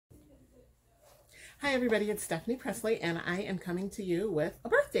Hi everybody, it's Stephanie Presley and I am coming to you with a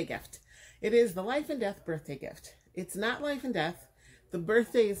birthday gift. It is the life and death birthday gift. It's not life and death. The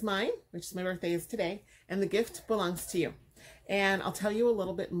birthday is mine, which is my birthday is today, and the gift belongs to you. And I'll tell you a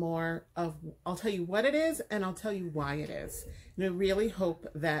little bit more I'll tell you what it is and I'll tell you why it is. And I really hope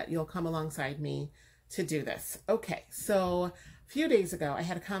that you'll come alongside me to do this. Okay, so a few days ago, I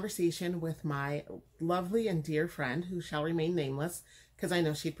had a conversation with my lovely and dear friend who shall remain nameless because I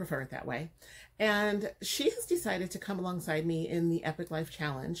know she'd prefer it that way. And she has decided to come alongside me in the Epic Life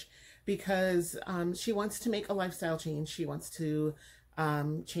Challenge because she wants to make a lifestyle change. She wants to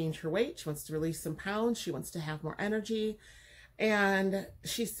change her weight. She wants to release some pounds. She wants to have more energy. And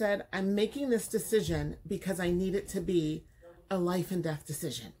she said, I'm making this decision because I need it to be a life and death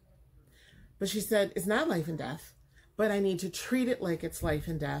decision. But she said, it's not life and death, but I need to treat it like it's life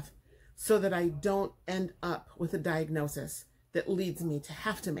and death so that I don't end up with a diagnosis that leads me to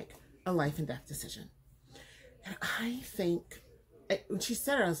have to make a life and death decision. And I think, when she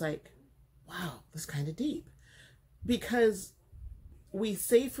said it, I was like, wow, that's kind of deep. Because we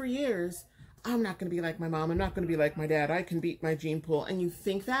say for years, I'm not going to be like my mom. I'm not going to be like my dad. I can beat my gene pool. And you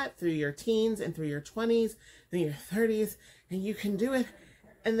think that through your teens and through your 20s and your 30s, and you can do it.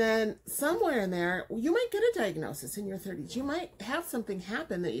 And then somewhere in there, you might get a diagnosis in your 30s. You might have something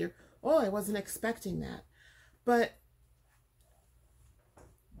happen that you're, oh, I wasn't expecting that. But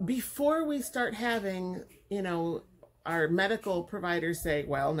before we start having, our medical providers say,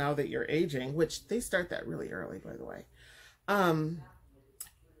 well, now that you're aging, which they start that really early, by the way,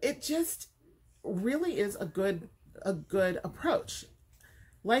 it just really is a good approach.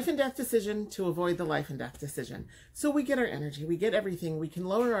 Life and death decision to avoid the life and death decision. So we get our energy, we get everything, we can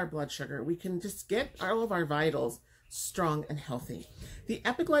lower our blood sugar, we can just get all of our vitals strong and healthy. The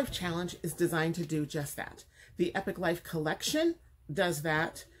Epic Life Challenge is designed to do just that. The Epic Life Collection does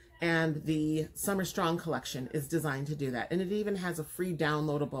that, and the Summer Strong Collection is designed to do that. And it even has a free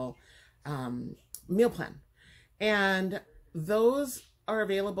downloadable meal plan. And those are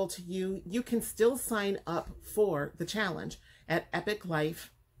available to you. You can still sign up for the challenge at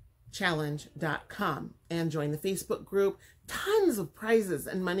epiclifechallenge.com and join the Facebook group. Tons of prizes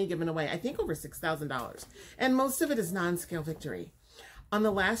and money given away. I think over $6,000. And most of it is non-scale victory. On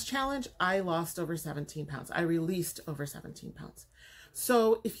the last challenge, I lost over 17 pounds. I released over 17 pounds.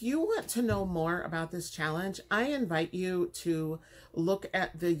 So if you want to know more about this challenge, I invite you to look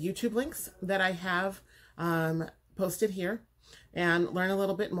at the YouTube links that I have posted here and learn a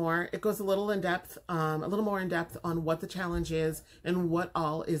little bit more. It goes a little more in depth on what the challenge is and what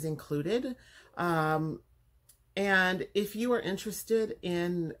all is included. And if you are interested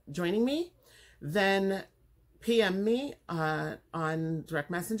in joining me, then PM me on direct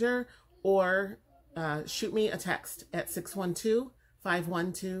messenger or shoot me a text at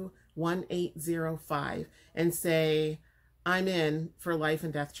 612-512-1805 and say, I'm in for Life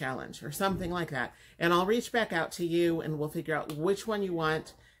and Death Challenge or something like that. And I'll reach back out to you and we'll figure out which one you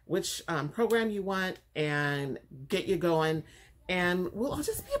want, which program you want, and get you going. And I'll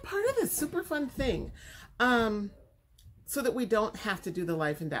just be a part of this super fun thing. So that we don't have to do the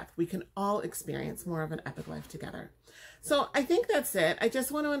life and death. We can all experience more of an epic life together. So I think that's it. I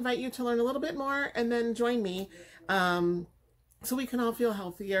just want to invite you to learn a little bit more and then join me. So we can all feel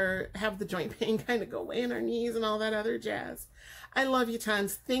healthier, have the joint pain kind of go away in our knees and all that other jazz. I love you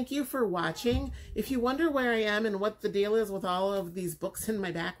tons. Thank you for watching. If you wonder where I am and what the deal is with all of these books in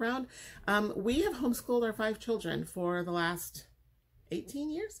my background, we have homeschooled our 5 children for the last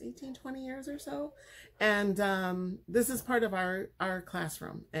 20 years or so. And this is part of our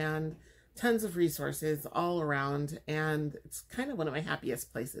classroom and tons of resources all around. And it's kind of one of my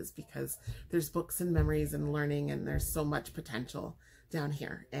happiest places because there's books and memories and learning, and there's so much potential down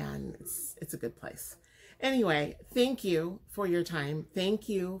here, and it's a good place. Anyway, thank you for your time. Thank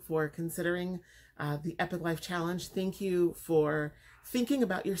you for considering the Epic Life Challenge. Thank you for thinking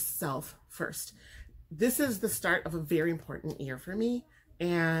about yourself first. This is the start of a very important year for me,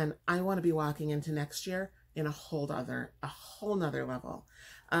 and I want to be walking into next year in a whole nother level.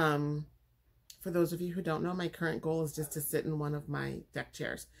 For those of you who don't know, my current goal is just to sit in one of my deck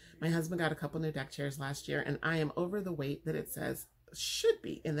chairs. My husband got a couple new deck chairs last year, and I am over the weight that it says should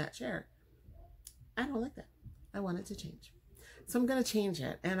be in that chair. I don't like that. I want it to change. So I'm going to change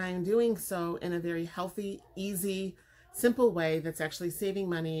it, and I'm doing so in a very healthy, easy, simple way that's actually saving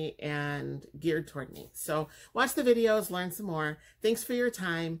money and geared toward me. So watch the videos, learn some more. Thanks for your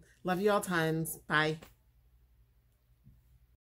time. Love you all tons. Bye.